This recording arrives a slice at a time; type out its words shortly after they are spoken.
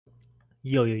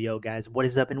Yo, guys, what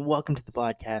is up, and welcome to the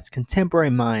podcast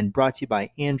Contemporary Mind, brought to you by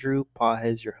Andrew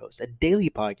Pajes, your host, a daily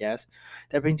podcast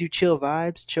that brings you chill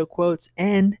vibes, chill quotes,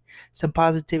 and some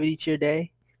positivity to your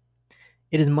day.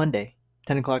 It is Monday,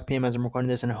 10 o'clock p.m. as I'm recording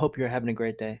this, and I hope you're having a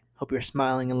great day. Hope you're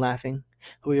smiling and laughing.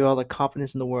 Hope you have all the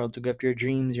confidence in the world to go after your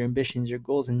dreams, your ambitions, your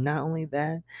goals, and not only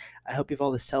that, I hope you have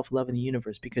all the self love in the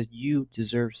universe because you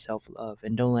deserve self love,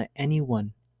 and don't let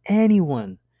anyone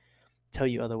tell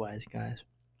you otherwise, guys.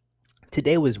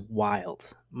 Today was wild.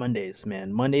 Mondays,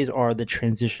 man. Mondays are the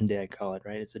transition day, I call it,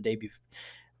 right? It's the day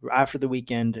after the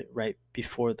weekend, right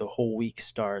before the whole week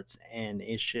starts. And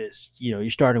it's just, you're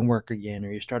starting work again,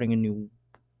 or you're starting a new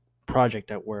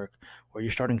project at work, or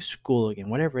you're starting school again.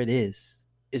 Whatever it is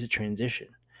a transition.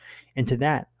 And to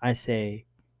that, I say,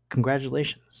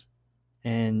 congratulations.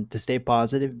 And to stay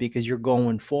positive because you're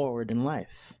going forward in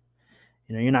life.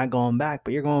 You're not going back,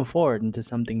 but you're going forward into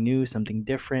something new, something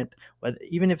different, whether,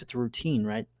 even if it's a routine,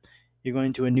 right? You're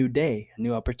going to a new day, a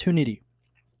new opportunity.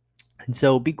 And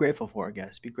so be grateful for it,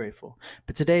 guys. Be grateful.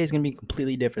 But today is going to be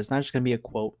completely different. It's not just going to be a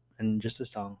quote and just a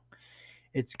song.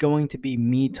 It's going to be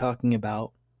me talking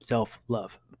about self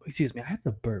love. Excuse me, I have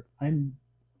to burp. I'm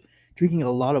drinking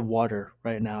a lot of water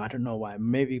right now. I don't know why.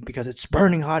 Maybe because it's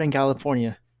burning hot in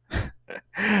California.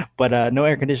 But no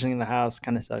air conditioning in the house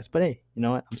kind of sucks. But hey, you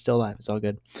know what? I'm still alive. It's all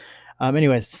good.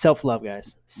 Anyways, self love,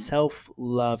 guys. Self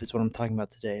love is what I'm talking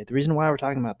about today. The reason why we're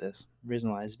talking about this, the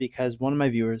reason why, is because one of my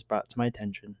viewers brought to my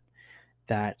attention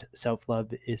that self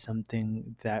love is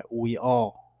something that we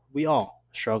all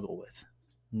struggle with.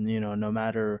 No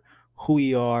matter who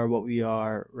we are, what we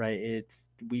are, right?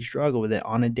 We struggle with it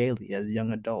on a daily as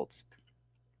young adults.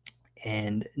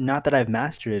 And not that I've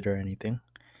mastered it or anything,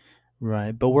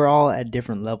 right? But we're all at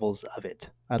different levels of it,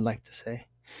 I'd like to say.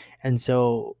 And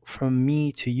so, from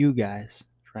me to you guys,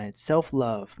 right? Self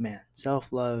love, man,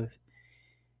 self love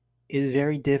is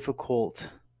very difficult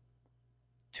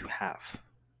to have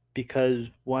because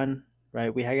one,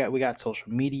 right? We got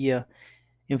social media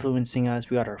influencing us.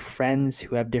 We got our friends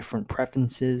who have different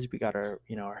preferences. We got our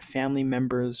family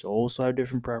members who also have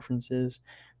different preferences.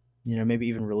 Maybe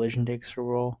even religion takes a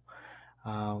role.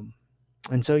 Um,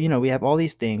 and so, we have all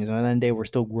these things. And at the end of the day, we're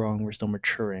still growing. We're still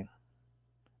maturing.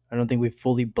 I don't think we've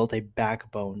fully built a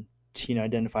backbone to,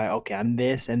 identify, okay, I'm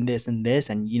this and this and this,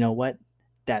 and you know what?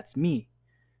 That's me.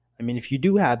 I mean, if you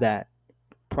do have that,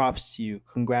 props to you,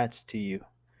 congrats to you.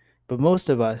 But most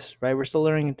of us, right, we're still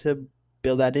learning to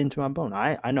build that into our bone.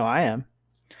 I know I am.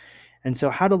 And so,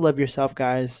 how to love yourself,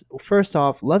 guys? Well, first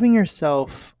off, loving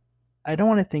yourself, I don't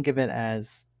want to think of it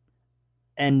as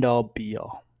end all be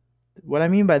all. What I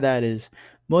mean by that is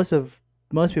most of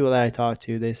most people that I talk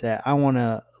to, they say, I want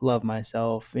to love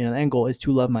myself. The end goal is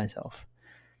to love myself.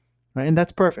 Right? And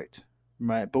that's perfect.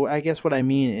 Right. But I guess what I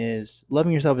mean is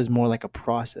loving yourself is more like a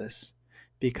process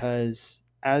because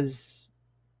as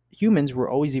humans,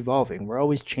 we're always evolving, we're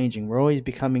always changing, we're always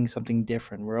becoming something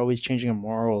different, we're always changing our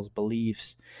morals,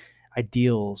 beliefs,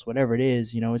 ideals, whatever it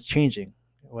is, it's changing,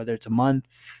 whether it's a month,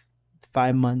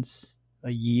 5 months,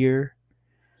 a year,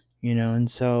 and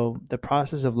so the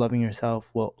process of loving yourself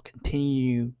will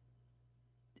continue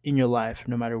in your life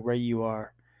no matter where you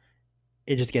are.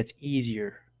 It just gets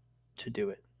easier to do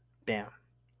it. Bam,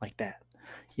 like that.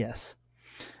 Yes.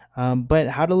 But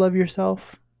how to love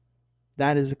yourself?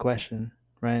 That is the question,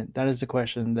 right? That is the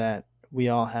question that we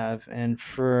all have. And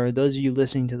for those of you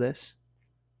listening to this,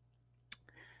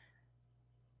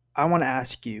 I want to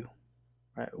ask you,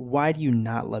 right, why do you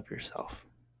not love yourself?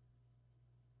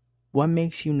 What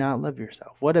makes you not love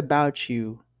yourself? What about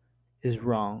you is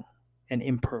wrong and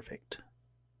imperfect?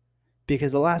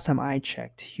 Because the last time I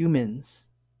checked, humans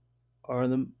are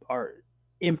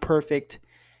imperfect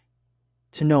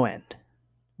to no end.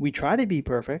 We try to be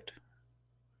perfect,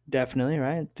 definitely,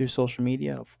 right? Through social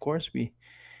media, of course, we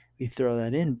throw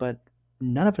that in, but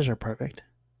none of us are perfect,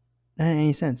 not in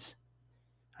any sense.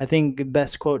 I think the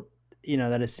best quote,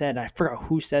 that is said, I forgot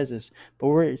who says this,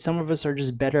 but some of us are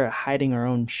just better at hiding our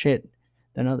own shit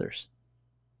than others.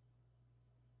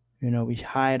 We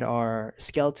hide our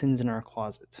skeletons in our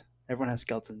closet. Everyone has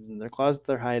skeletons in their closet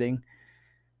they're hiding,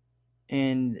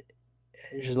 and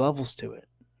there's just levels to it.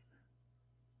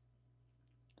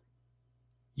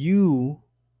 You,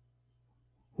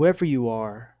 whoever you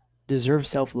are, deserve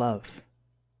self love.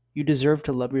 You deserve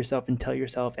to love yourself and tell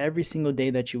yourself every single day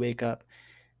that you wake up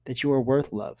that you are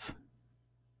worth love.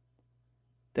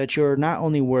 That you're not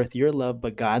only worth your love,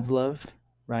 but God's love,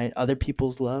 right? Other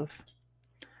people's love.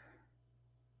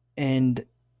 And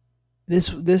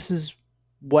this is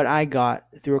what I got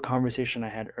through a conversation I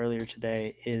had earlier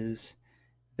today is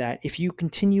that if you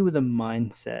continue with a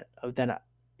mindset of that,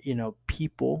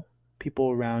 people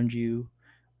people around you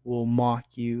will mock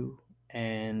you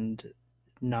and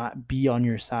not be on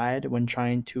your side when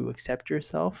trying to accept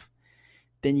yourself,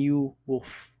 then you will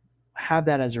have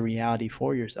that as a reality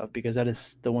for yourself, because that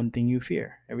is the one thing you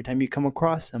fear. Every time you come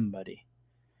across somebody,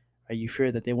 right, you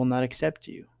fear that they will not accept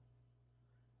you.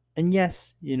 And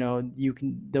yes,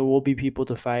 there will be people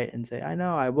to fight and say, I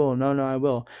know, I will. No, I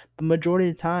will. But majority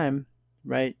of the time,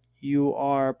 right, you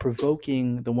are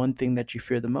provoking the one thing that you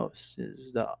fear the most,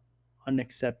 is the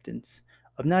unacceptance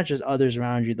of not just others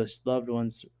around you, those loved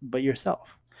ones, but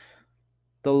yourself.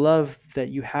 The love that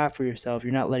you have for yourself,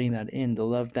 you're not letting that in. The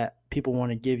love that people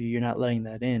want to give you, you're not letting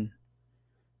that in.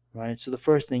 Right? So the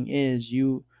first thing is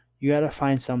you got to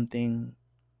find something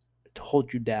to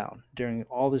hold you down during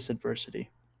all this adversity.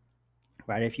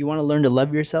 Right? If you want to learn to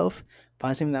love yourself,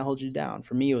 find something that holds you down.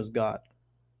 For me, it was God.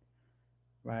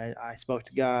 Right? I spoke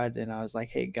to God and I was like,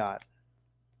 "Hey, God,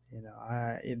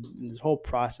 in this whole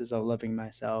process of loving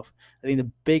myself, I think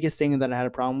the biggest thing that I had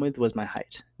a problem with was my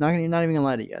height. Not even gonna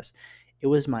lie to you guys, it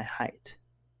was my height.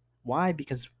 Why?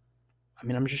 Because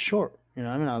I'm just short.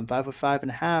 I'm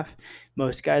 5'5.5".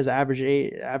 Most guys'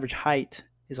 average height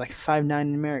is like 5'9"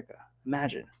 in America.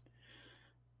 Imagine,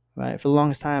 right? For the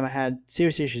longest time, I had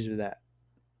serious issues with that.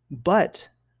 But,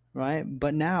 right?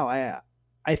 But now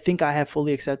I think I have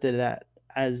fully accepted that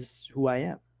as who I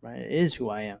am. Right? It is who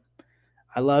I am.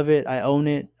 I love it. I own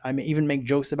it. I may even make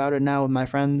jokes about it now with my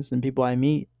friends and people I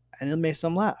meet, and it makes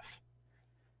them laugh.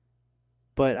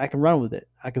 But I can run with it.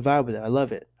 I can vibe with it. I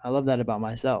love it. I love that about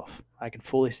myself. I can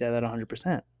fully say that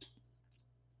 100%.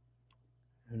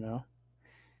 You know?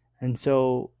 And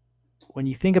so when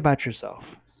you think about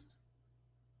yourself,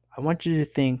 I want you to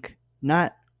think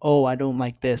not, oh, I don't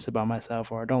like this about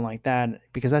myself or I don't like that,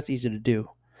 because that's easy to do.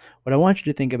 What I want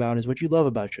you to think about is what you love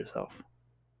about yourself.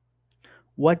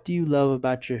 What do you love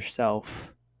about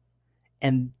yourself?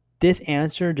 And this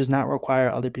answer does not require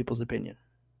other people's opinion.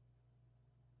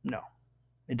 No,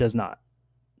 it does not.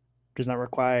 It does not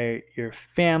require your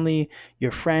family,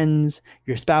 your friends,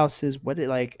 your spouses,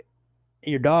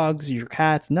 your dogs, your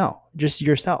cats. No, just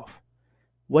yourself.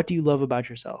 What do you love about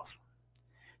yourself?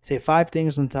 Say 5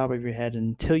 things on the top of your head,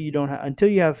 and until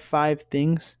you have 5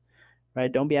 things,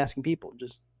 right? Don't be asking people.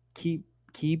 Just keep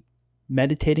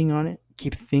meditating on it.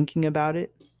 Keep thinking about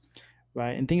it,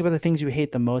 right? And think about the things you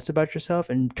hate the most about yourself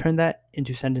and turn that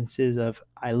into sentences of,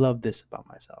 I love this about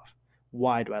myself.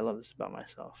 Why do I love this about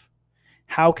myself?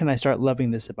 How can I start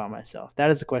loving this about myself? That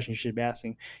is the question you should be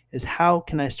asking, is how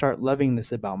can I start loving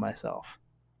this about myself?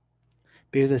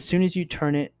 Because as soon as you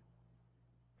turn it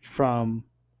from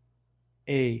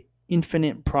a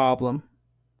infinite problem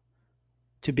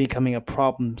to becoming a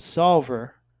problem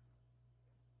solver,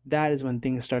 that is when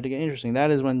things start to get interesting. That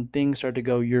is when things start to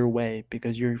go your way,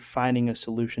 because you're finding a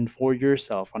solution for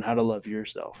yourself on how to love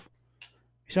yourself.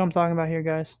 You see what I'm talking about here,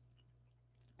 guys?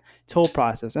 It's a whole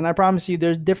process. And I promise you,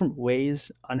 there's different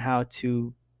ways on how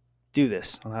to do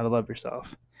this, on how to love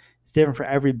yourself. It's different for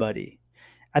everybody.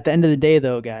 At the end of the day,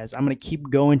 though, guys, I'm going to keep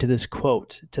going to this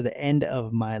quote to the end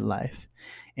of my life.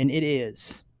 And it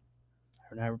is,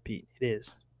 I repeat, it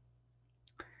is,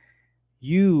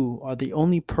 you are the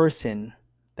only person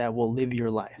that will live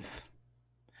your life.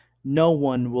 No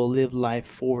one will live life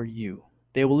for you.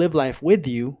 They will live life with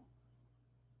you,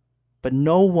 but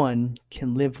no one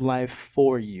can live life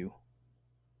for you.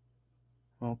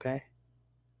 Okay?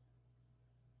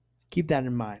 Keep that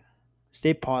in mind.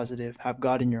 Stay positive. Have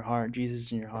God in your heart,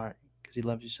 Jesus in your heart, because He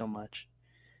loves you so much.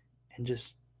 And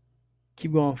just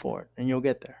keep going forward, and you'll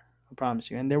get there. I promise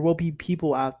you. And there will be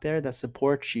people out there that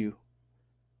support you.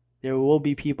 There will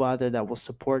be people out there that will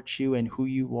support you and who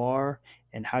you are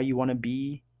and how you want to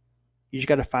be. You just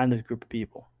got to find this group of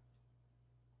people.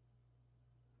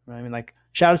 Right? Like,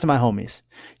 shout out to my homies.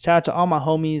 Shout out to all my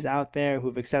homies out there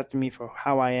who've accepted me for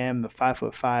how I am, the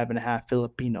 5'5.5"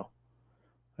 Filipino.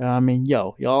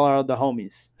 Yo, y'all are the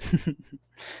homies.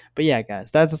 But yeah, guys,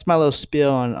 that's my little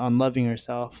spiel on loving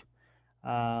yourself.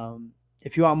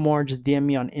 If you want more, just DM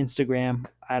me on Instagram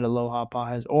at Aloha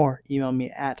Pajas or email me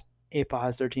at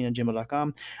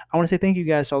apajas13@gmail.com. I want to say thank you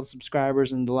guys to all the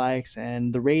subscribers and the likes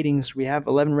and the ratings. We have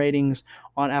 11 ratings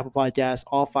on Apple Podcasts,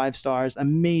 all 5 stars.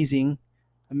 Amazing.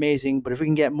 But if we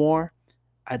can get more,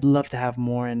 I'd love to have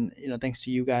more. And, thanks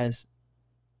to you guys,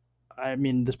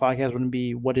 this podcast wouldn't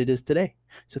be what it is today.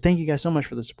 So thank you guys so much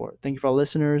for the support. Thank you for all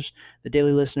listeners, the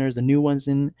daily listeners, the new ones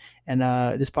and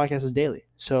this podcast is daily.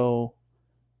 So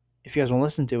if you guys want to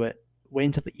listen to it, wait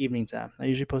until the evening time. I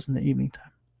usually post in the evening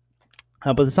time.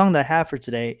 But the song that I have for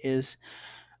today is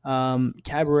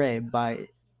Cabaret by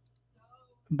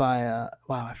wow,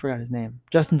 I forgot his name.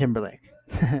 Justin Timberlake.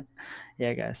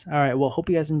 Yeah, guys. All right. Well, hope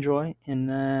you guys enjoy,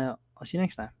 and I'll see you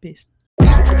next time. Peace.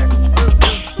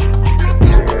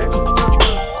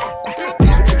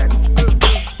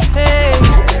 Hey,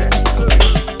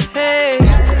 hey,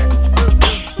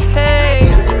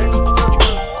 hey,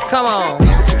 come on.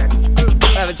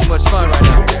 We're having too much fun right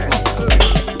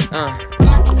now.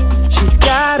 She's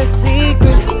got a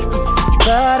secret,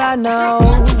 but I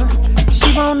know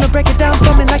she wanna break it down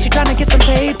for me like she tryna get some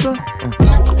paper.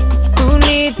 Who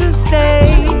needs a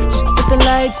stage with the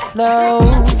lights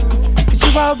low?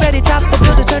 You already topped the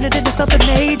building, turn it into something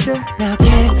major. Now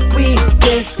can we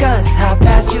discuss how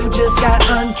fast you just got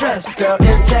undressed? Girl,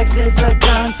 if sex is a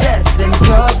contest, then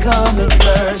you're coming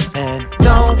first. And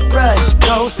don't rush,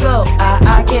 go slow,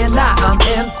 I can't lie, I'm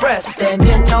impressed. And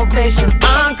innovation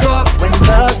encore when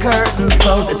the curtains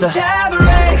close. It's a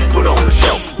cabaret. Put on the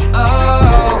show.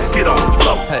 Oh, Get on the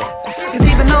floor. hey. Cause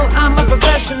even though I'm a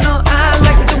professional, I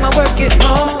like to do my work at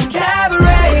home.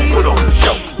 Cabaret. Put on the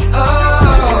show.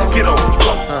 Oh, Get on the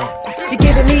floor. you're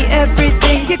giving me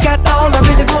everything, you got all I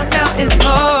really want now is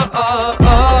more.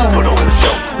 Put on the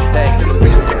show. Hey.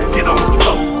 Get on the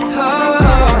floor.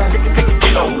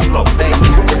 Get on the floor.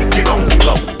 Get on the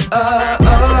floor.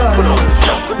 Put on the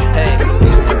show. Hey.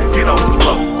 Get on the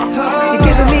floor. You're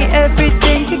giving me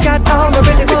everything, you got all I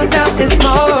really want now is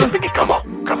more. Come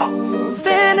on, come on.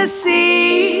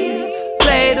 Fantasy,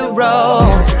 play the role.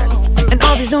 And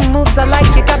all these new moves I like,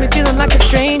 you got me feeling like a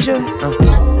stranger.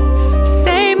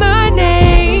 Say my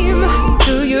name,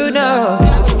 do you know?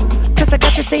 Cause I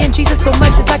got you saying Jesus so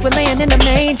much, it's like we're laying in a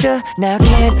manger. Now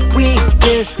can we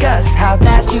discuss how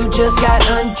fast you just got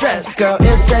undressed? Girl,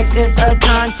 if sex is a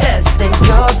contest, then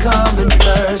you're coming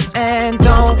first. And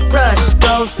don't rush,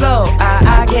 go slow,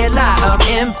 I can't lie,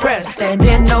 I'm impressed. And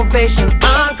innovation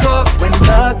encore when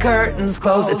the curtains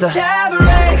close. It's a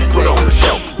cabaret. Put on the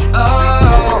show.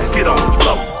 Oh, Get on the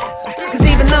floor. cause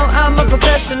even though I'm a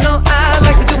professional, I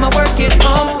like to do my work at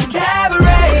home.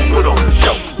 Cabaret. Put on the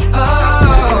show.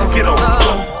 Oh, Get on the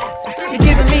floor. you're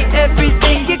giving me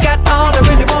everything, you got all I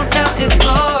really want now is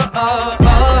more.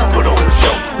 Put on the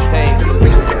show. Hey.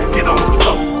 Get on the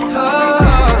floor.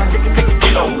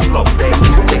 Get on the floor.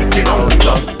 Get on the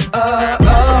floor.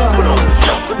 Put on the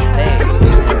show. Hey.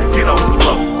 Get on the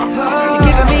floor. You're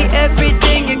giving me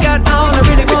everything, you got all I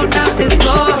really want now is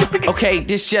more. Okay,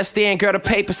 this just in, girl, the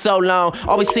paper so long.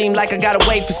 Always seem like I gotta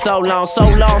wait for so long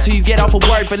till you get off of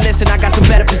work. But listen, I got some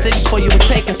better positions for you, it's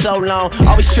taking so long.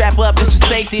 Always strap up, just for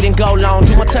safety, then go long.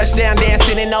 Do my touchdown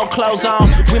dancing and no clothes on.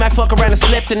 We might fuck around and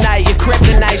slip tonight, your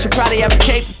kryptonite. Should probably have a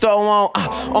cape to throw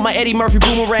on my Eddie Murphy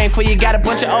boomerang for you. Got a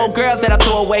bunch of old girls that I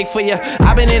throw away for you.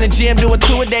 I've been in the gym doing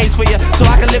 2-a-days for you, so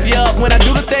I can lift you up when I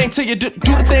do the thing to you. Do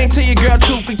the thing to you, girl,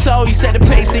 truth be told. You set the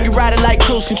pace, then you ride it like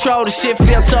cruise control. The shit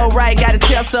feels so right, gotta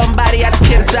tell somebody. I just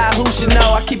can't decide who should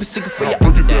know. I keep it secret for you.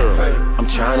 I'm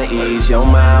tryna ease your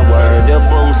mind, word to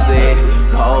Boosie.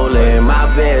 Hole in my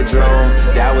bedroom,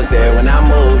 that was there when I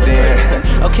moved in.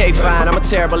 Okay, fine, I'm a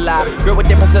terrible lie. Girl, what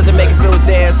difference does it make if it was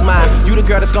there? It's mine. You the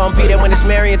girl that's gonna be there when it's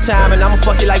marrying time. And I'ma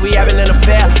fuck you like we having an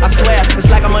affair. I swear,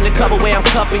 it's like I'm undercover where I'm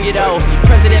cuffing you though.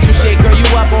 Presidential shit, girl, you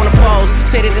up on the pose.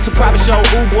 Say that it's a private show,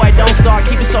 ooh boy, don't start.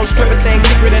 Keep it so stripping things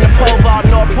secret in the pole vault.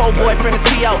 North Pole boyfriend of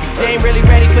T.O. They ain't really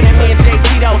ready for that me and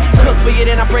JT though. Cook for you,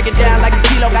 then I break it down like a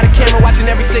kilo. Got a camera watching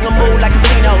every single move like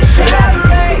casino. Shut up.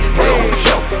 Put on the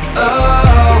show.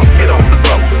 Oh, Get on the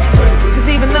floor. cause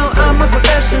even though I'm a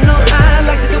professional, I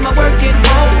like to do my work at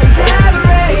home.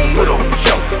 Cabaret. Put on the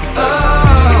show.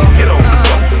 Oh, Get on the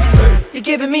floor. you're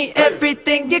giving me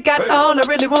everything, you got all I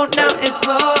really want now is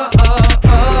more.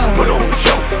 Put on the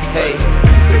show. Hey.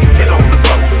 Get on the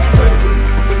floor.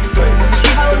 She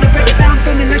wanna break it down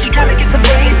for me like she tryna get some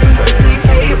paper.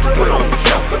 Put on the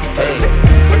show. Hey.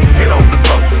 Get on the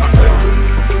floor.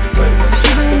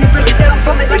 She wanna break it down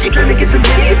for me like she tryna get some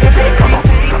paper.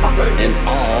 And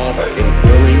all in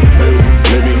brilliant new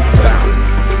living sound.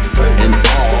 And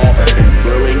all in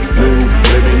brilliant new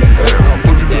living sound.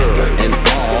 And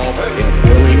all in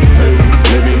brilliant new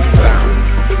living sound.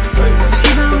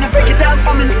 She wanna break it down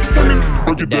for me.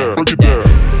 Break it down.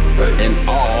 And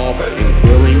all in